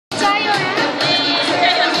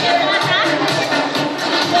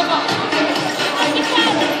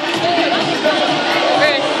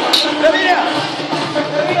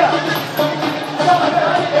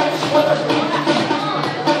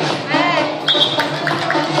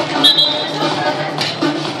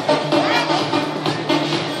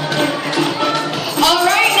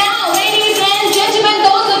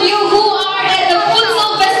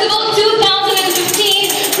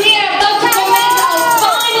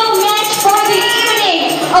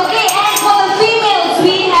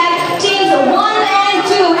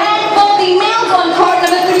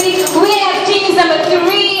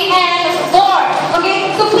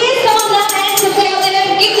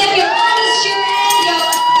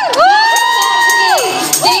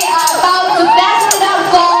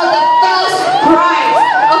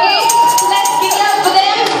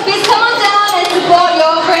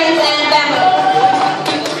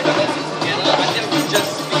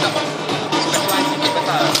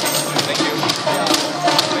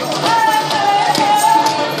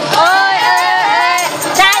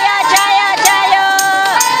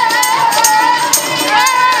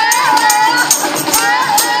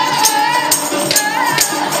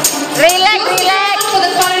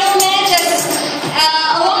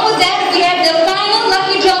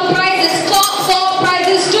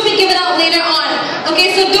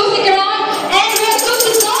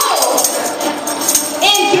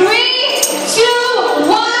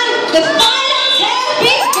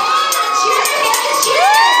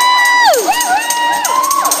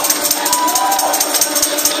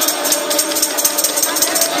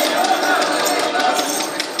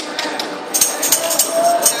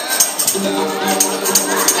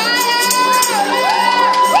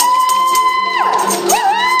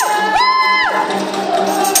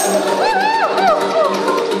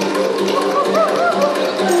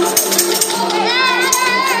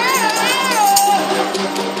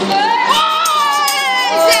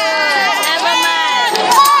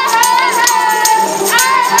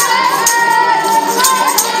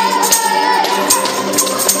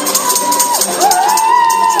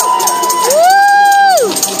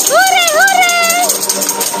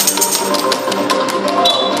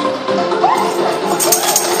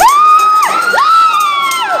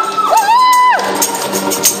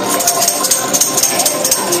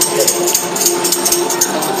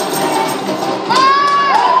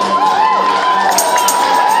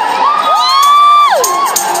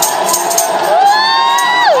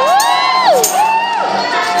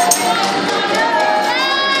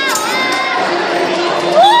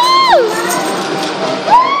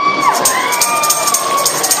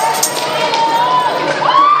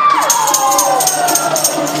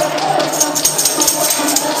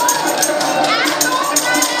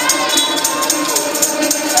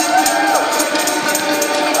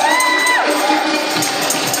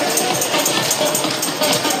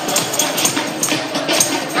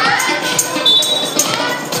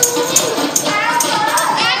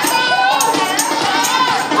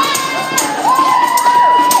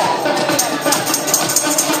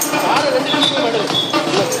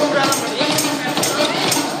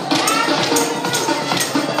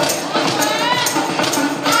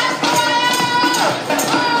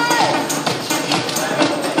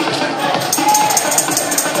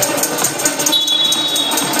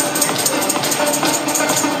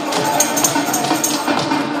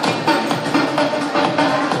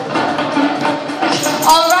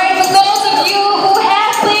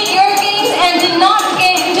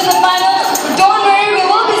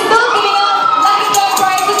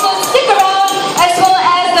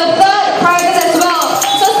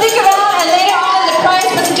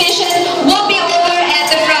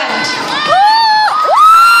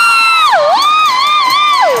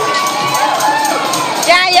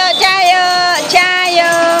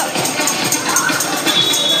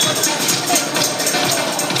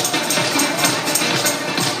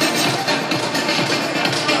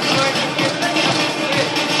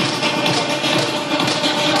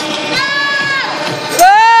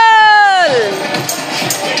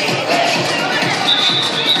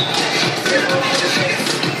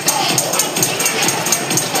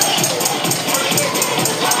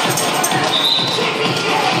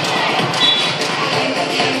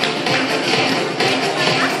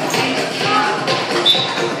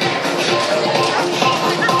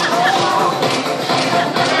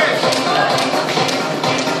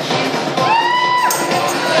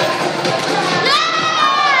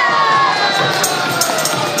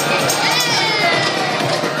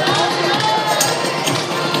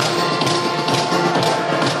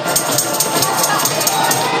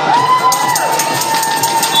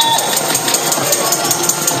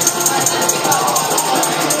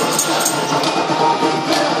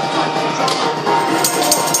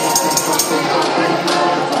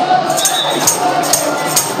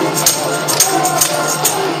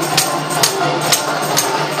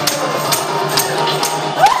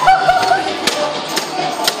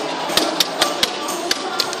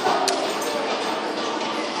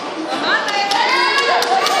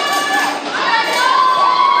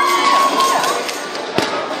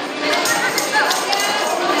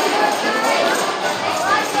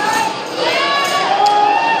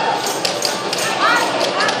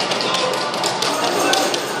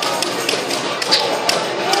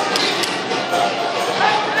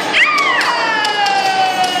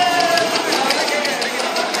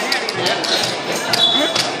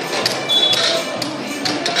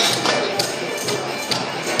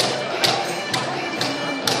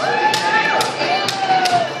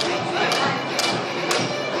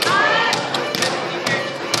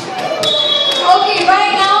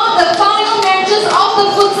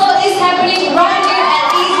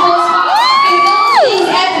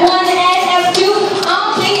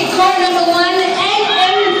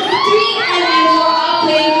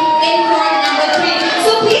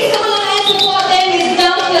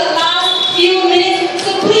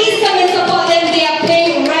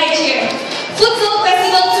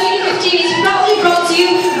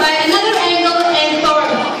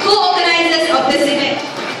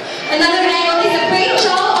Another angle is a great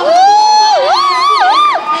job of the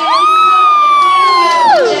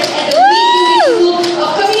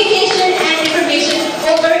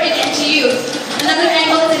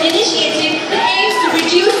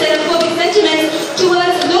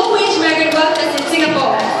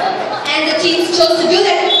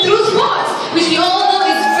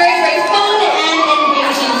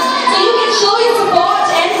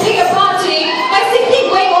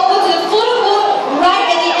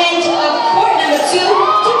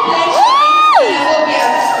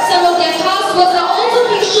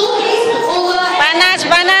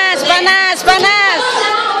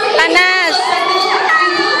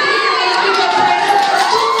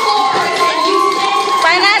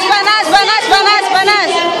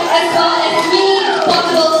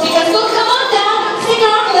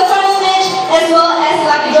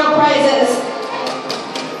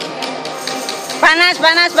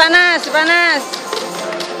panas, panas, panas, panas.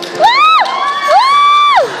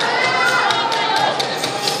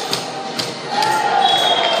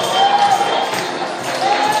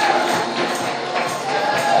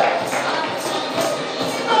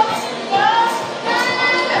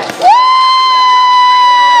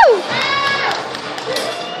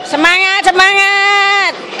 Semangat,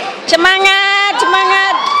 semangat, semangat,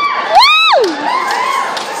 semangat.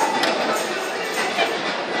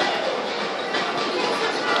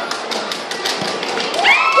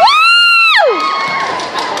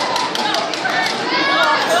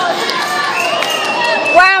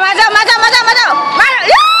 Wah, masuk, masuk, masuk, masuk.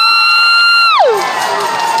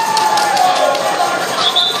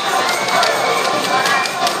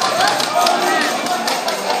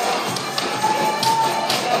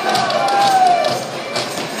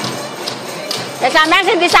 Ya sampean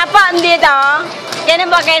sing disapa endi to? Kene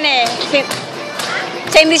apa kene?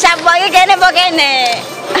 Sing disapa iki kene apa kene?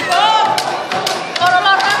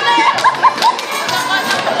 Loro-lorone.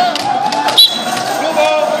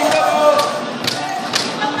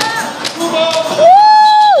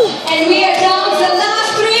 And we are down to the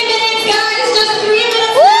last 3 minutes, guys. Just 3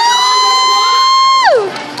 minutes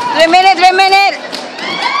left. 3 minutes, 3 minutes.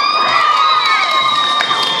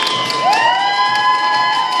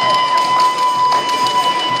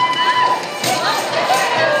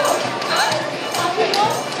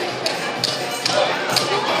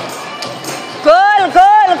 Cool,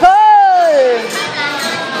 cool, cool.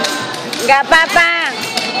 Enggak apa-apa.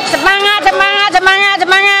 Semangat, semangat, semangat,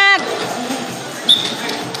 semangat.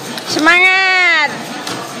 Semangat.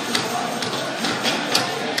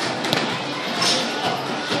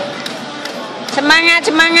 Semangat,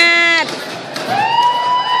 semangat.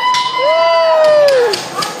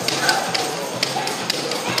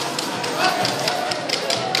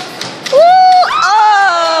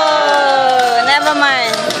 Oh, never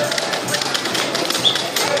mind.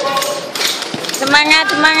 Semangat,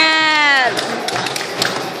 semangat.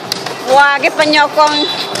 Wah, ini penyokong.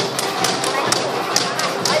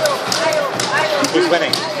 Who's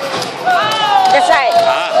winning? This side.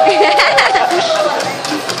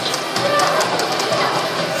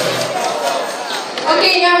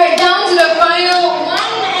 Okay, now we're down to the final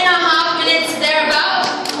 1.5 minutes thereabout.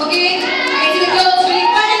 Okay, I see the girls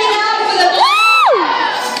really fighting it out for the ball.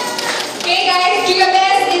 Okay, guys, do your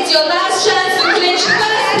best. It's your last chance to clinch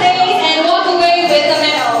first place and walk away with a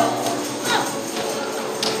medal.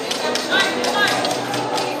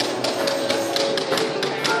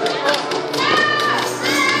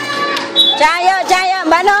 Cayo, cayo,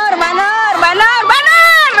 Banur, Banur, Banur,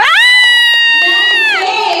 Banur.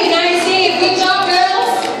 Nice save. Good job,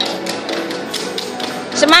 girls.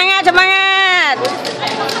 Semangat, semangat.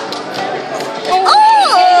 Oh.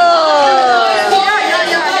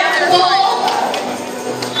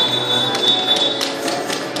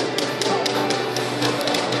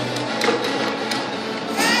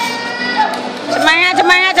 Semangat,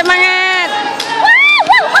 semangat, semangat.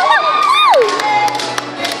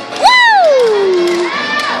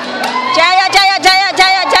 Cayo, cayo, cayo,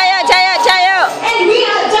 cayo, cayo, cayo, cayo. And we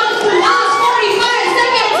are down to the last 45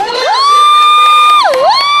 seconds.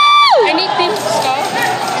 I need team score.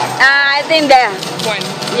 I think there. One.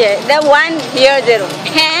 Yeah, the 1, here 0.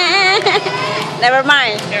 Never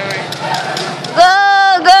mind. Never mind. Go.